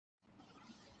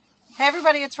Hey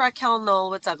everybody, it's Raquel Knoll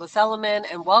with Douglas Elliman,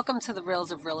 and welcome to the Reels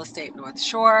of Real Estate North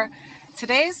Shore.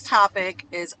 Today's topic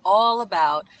is all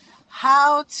about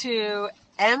how to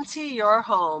empty your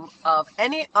home of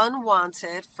any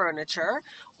unwanted furniture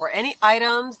or any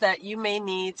items that you may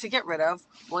need to get rid of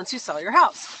once you sell your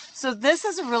house. So this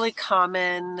is a really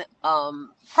common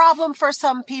problem for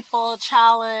some people,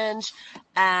 challenge,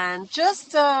 and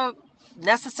just a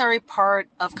necessary part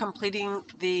of completing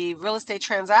the real estate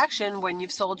transaction when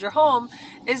you've sold your home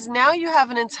is now you have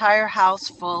an entire house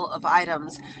full of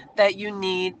items that you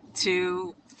need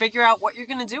to figure out what you're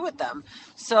going to do with them.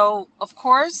 So, of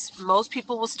course, most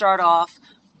people will start off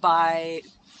by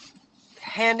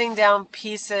handing down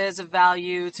pieces of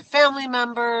value to family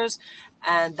members,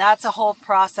 and that's a whole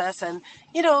process. And,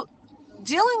 you know,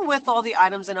 dealing with all the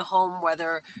items in a home,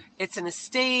 whether it's an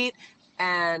estate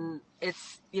and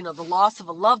it's, the loss of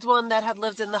a loved one that had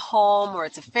lived in the home, or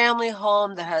it's a family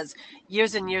home that has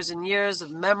years and years and years of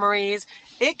memories,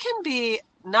 it can be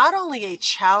not only a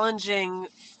challenging,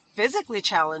 physically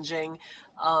challenging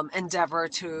endeavor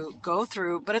to go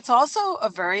through, but it's also a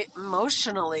very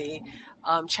emotionally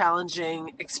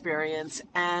challenging experience.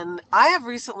 And I have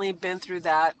recently been through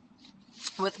that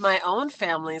with my own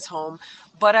family's home,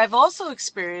 but I've also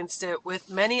experienced it with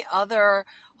many other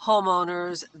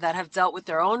homeowners that have dealt with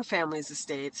their own family's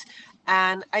estates.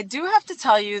 And I do have to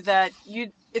tell you that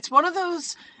it's one of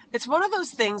those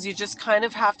things you just kind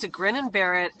of have to grin and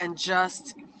bear it and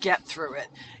just get through it.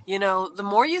 The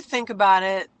more you think about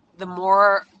it, the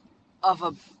more of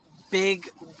a big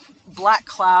black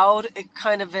cloud it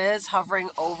kind of is hovering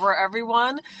over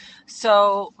everyone.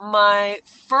 So my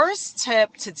first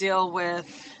tip to deal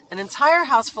with an entire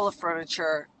house full of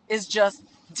furniture is just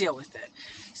deal with it.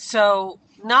 So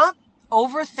not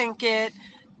overthink it,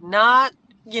 not,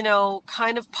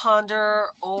 kind of ponder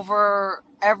over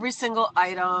every single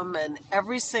item and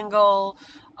every single,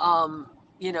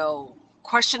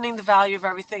 questioning the value of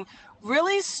everything.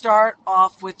 Really start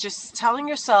off with just telling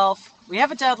yourself, we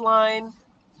have a deadline,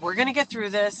 we're going to get through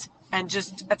this, and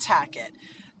just attack it.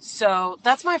 So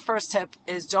that's my first tip,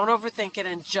 is don't overthink it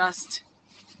and just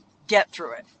get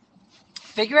through it.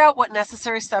 Figure out what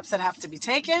necessary steps that have to be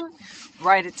taken,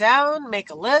 write it down, make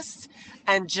a list,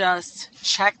 and just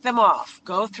check them off.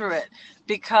 Go through it.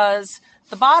 Because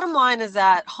the bottom line is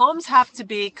that homes have to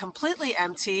be completely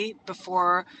empty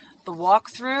before the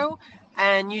walkthrough,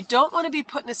 and you don't want to be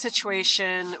put in a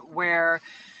situation where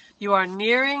you are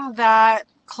nearing that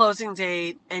closing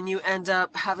date and you end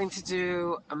up having to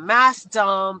do a mass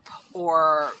dump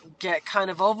or get kind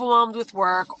of overwhelmed with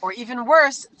work, or even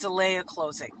worse, delay a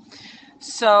closing.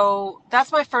 So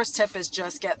that's my first tip, is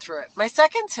just get through it. My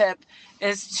second tip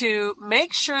is to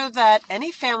make sure that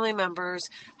any family members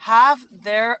have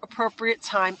their appropriate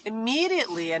time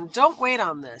immediately, and don't wait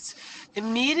on this.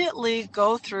 Immediately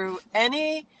go through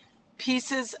any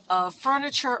pieces of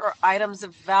furniture or items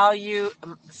of value,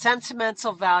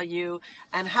 sentimental value,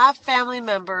 and have family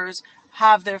members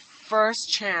have their first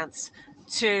chance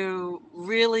to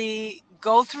really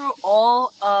go through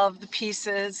all of the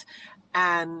pieces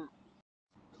and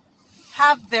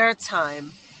have their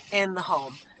time in the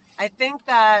home. I think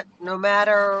that no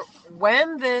matter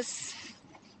when this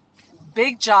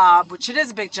big job, which it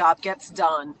is a big job, gets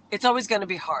done, it's always going to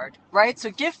be hard, right?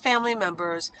 So give family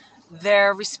members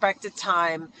their respected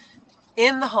time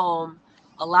in the home.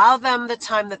 Allow them the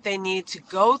time that they need to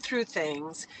go through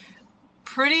things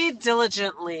pretty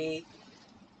diligently,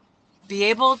 be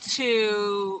able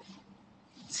to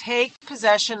take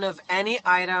possession of any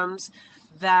items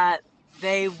that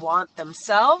they want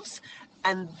themselves,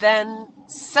 and then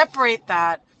separate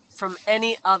that from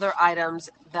any other items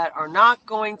that are not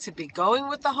going to be going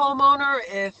with the homeowner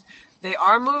if they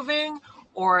are moving,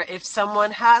 or if someone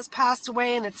has passed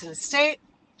away and it's an estate.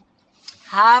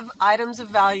 Have items of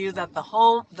value that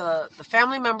the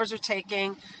family members are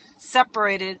taking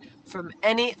separated from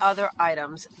any other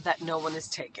items that no one is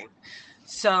taking.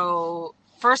 So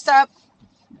first up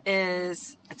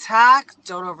is attack.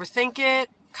 Don't overthink it.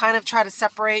 Kind of try to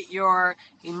separate your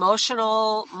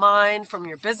emotional mind from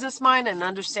your business mind and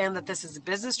understand that this is a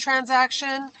business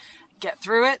transaction. Get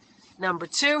through it. Number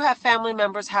two, have family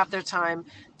members have their time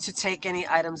to take any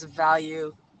items of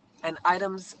value and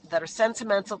items that are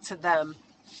sentimental to them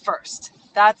first.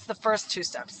 That's the first two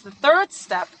steps. The third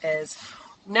step is,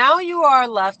 now you are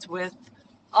left with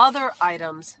other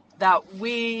items that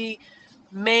we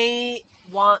may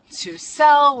want to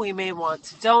sell, we may want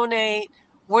to donate.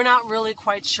 We're not really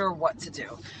quite sure what to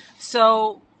do.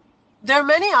 So there are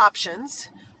many options.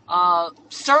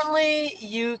 Certainly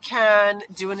you can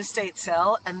do an estate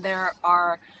sale, and there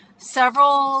are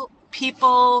several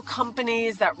people,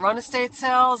 companies that run estate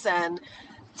sales, and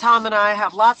Tom and I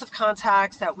have lots of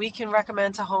contacts that we can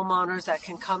recommend to homeowners that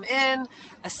can come in,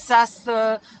 assess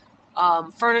the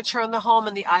furniture in the home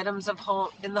and the items of home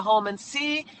in the home, and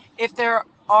see if there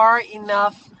are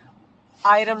enough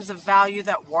items of value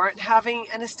that warrant having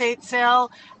an estate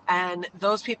sale. And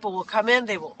those people will come in,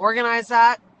 they will organize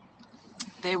that,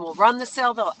 they will run the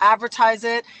sale, they'll advertise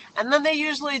it, and then they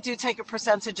usually do take a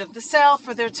percentage of the sale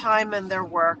for their time and their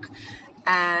work.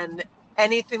 And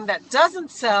anything that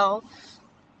doesn't sell,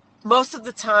 most of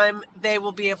the time they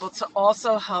will be able to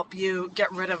also help you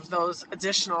get rid of those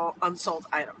additional unsold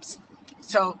items.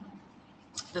 So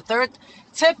the third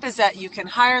tip is that you can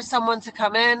hire someone to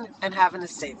come in and have an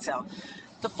estate sale.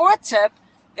 The fourth tip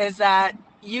is that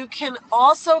you can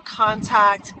also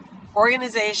contact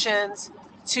organizations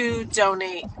to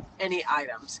donate any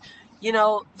items. You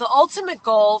know, the ultimate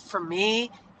goal for me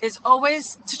is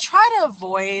always to try to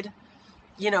avoid,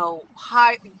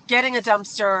 getting a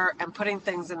dumpster and putting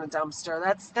things in a dumpster.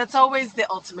 That's always the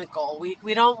ultimate goal.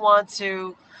 We don't want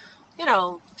to,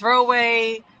 throw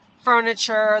away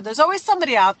furniture. There's always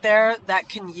somebody out there that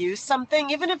can use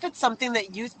something, even if it's something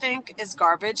that you think is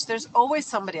garbage. There's always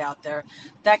somebody out there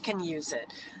that can use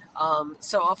it.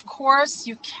 So of course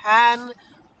you can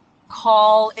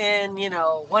call in,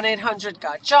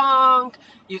 1-800-GOT-JUNK.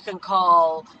 You can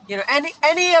call,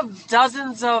 any of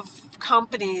dozens of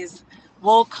companies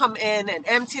will come in and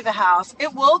empty the house.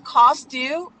 It will cost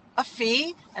you a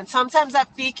fee, and sometimes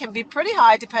that fee can be pretty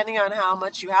high depending on how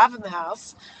much you have in the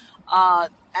house.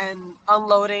 And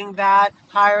unloading that,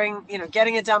 hiring,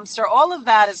 getting a dumpster, all of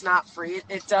that is not free.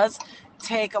 It does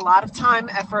take a lot of time,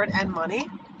 effort, and money.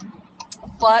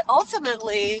 But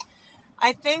ultimately,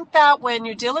 I think that when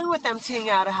you're dealing with emptying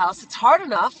out a house, it's hard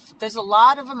enough. There's a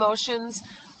lot of emotions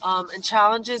and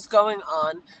challenges going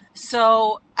on.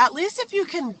 So at least if you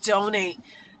can donate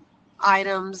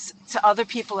items to other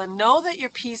people and know that your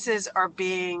pieces are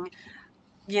being,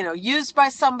 used by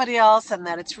somebody else and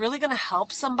that it's really going to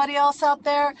help somebody else out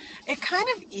there, it kind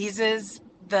of eases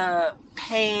the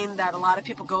pain that a lot of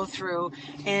people go through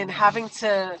in having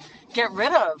to get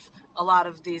rid of a lot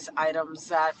of these items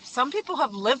that some people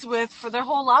have lived with for their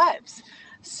whole lives.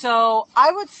 So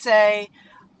I would say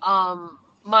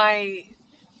my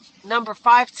number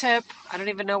 5 tip, I don't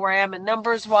even know where I am in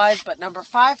numbers wise, but number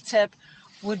 5 tip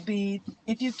would be,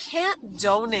 if you can't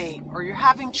donate or you're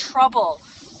having trouble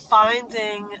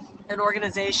finding an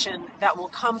organization that will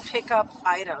come pick up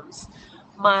items,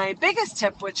 my biggest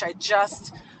tip, which I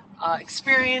just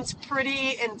experienced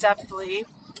pretty in-depthly,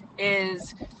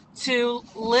 is to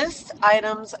list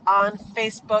items on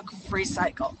Facebook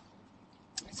FreeCycle.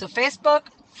 So Facebook,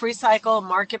 FreeCycle,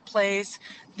 Marketplace,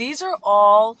 these are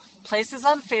all places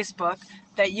on Facebook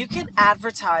that you can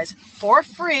advertise for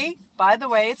free. By the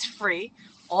way, it's free.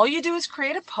 All you do is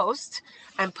create a post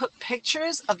and put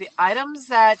pictures of the items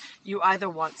that you either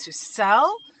want to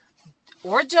sell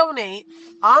or donate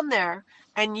on there,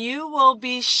 and you will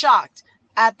be shocked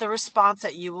at the response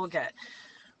that you will get.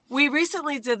 We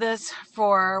recently did this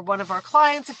for one of our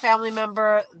clients, a family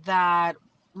member that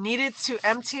needed to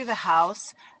empty the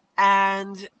house,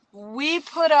 and we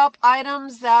put up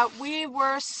items that we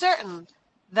were certain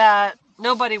that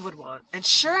nobody would want. And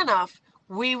sure enough,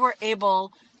 we were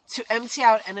able to empty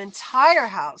out an entire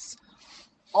house,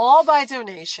 all by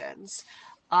donations,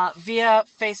 via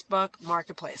Facebook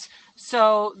Marketplace.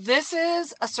 So this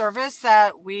is a service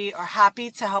that we are happy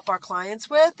to help our clients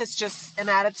with. It's just an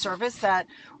added service that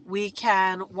we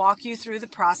can walk you through the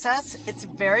process. It's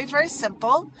very, very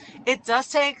simple. It does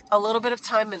take a little bit of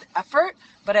time and effort,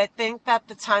 but I think that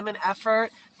the time and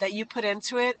effort that you put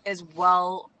into it is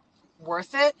well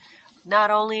worth it.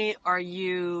 Not only are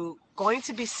you going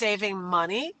to be saving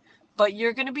money, but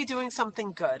you're going to be doing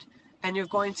something good, and you're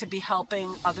going to be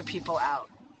helping other people out.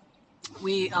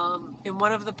 We, in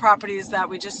one of the properties that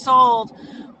we just sold,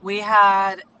 we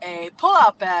had a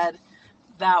pull-out bed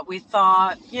that we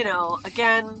thought,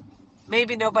 again,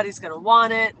 maybe nobody's going to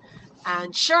want it.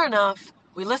 And sure enough,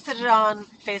 we listed it on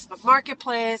Facebook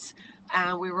Marketplace,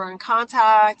 and we were in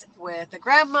contact with a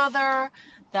grandmother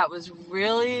that was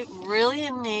really, really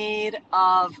in need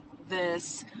of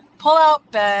this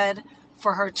pull-out bed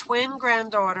for her twin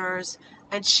granddaughters,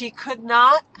 and she could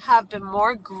not have been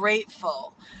more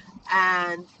grateful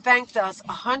and thanked us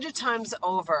 100 times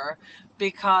over,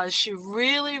 because she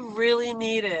really, really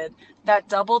needed that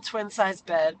double twin size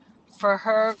bed for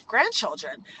her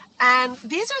grandchildren. And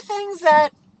these are things that,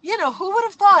 who would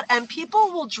have thought? And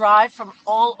people will drive from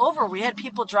all over. We had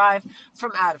people drive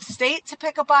from out of state to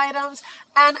pick up items.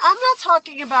 And I'm not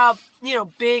talking about,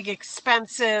 big,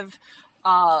 expensive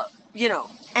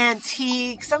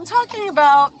antiques. I'm talking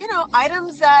about,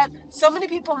 items that so many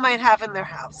people might have in their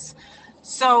house.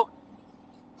 So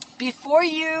before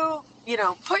you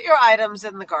put your items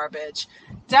in the garbage,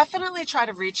 definitely try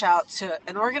to reach out to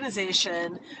an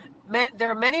organization.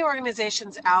 There are many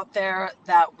organizations out there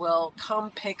that will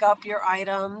come pick up your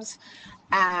items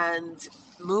and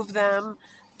move them.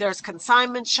 There's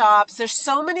consignment shops. There's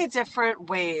so many different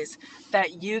ways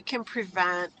that you can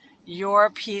prevent your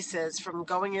pieces from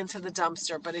going into the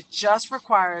dumpster, but it just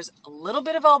requires a little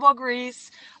bit of elbow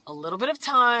grease, a little bit of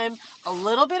time, a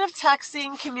little bit of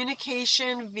texting,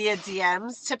 communication via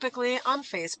DMs, typically on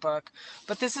Facebook.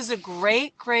 But this is a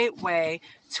great, great way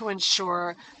to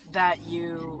ensure that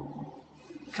you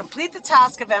complete the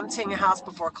task of emptying a house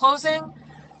before closing,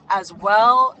 as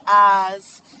well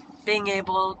as being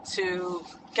able to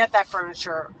get that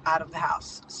furniture out of the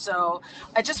house. So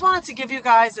I just wanted to give you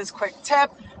guys this quick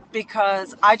tip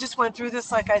because I just went through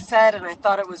this, like I said, and I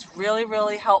thought it was really,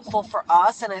 really helpful for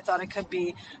us, and I thought it could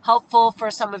be helpful for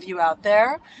some of you out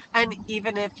there. And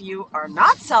even if you are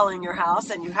not selling your house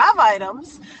and you have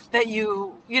items that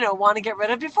you want to get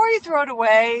rid of before you throw it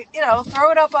away,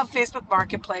 throw it up on Facebook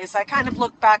Marketplace. I kind of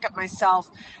look back at myself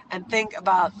and think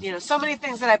about, so many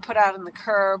things that I put out in the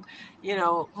curb.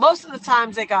 Most of the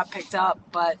times they got picked up,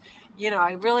 but,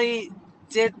 I really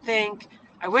did think,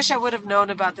 I wish I would have known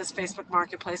about this Facebook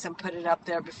Marketplace and put it up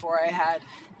there before I had,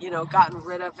 gotten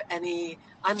rid of any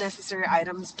unnecessary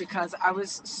items, because I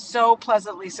was so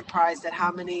pleasantly surprised at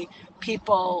how many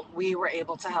people we were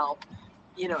able to help,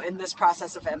 in this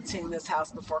process of emptying this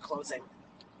house before closing.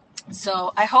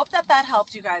 So I hope that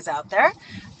helped you guys out there.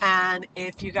 And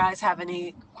if you guys have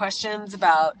any questions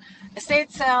about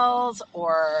estate sales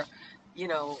or,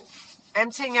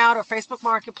 emptying out or Facebook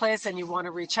Marketplace and you want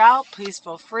to reach out, please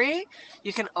feel free.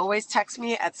 You can always text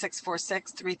me at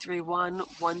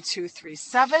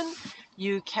 646-331-1237.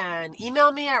 You can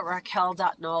email me at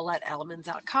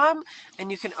raquel.knoll@elleman.com.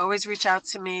 And you can always reach out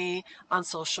to me on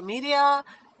social media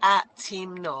at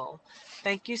Team Knoll.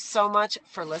 Thank you so much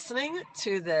for listening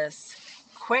to this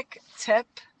quick tip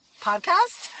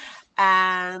podcast.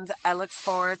 And I look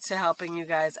forward to helping you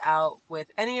guys out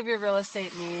with any of your real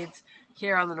estate needs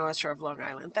here on the North Shore of Long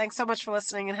Island. Thanks so much for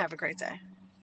listening and have a great day.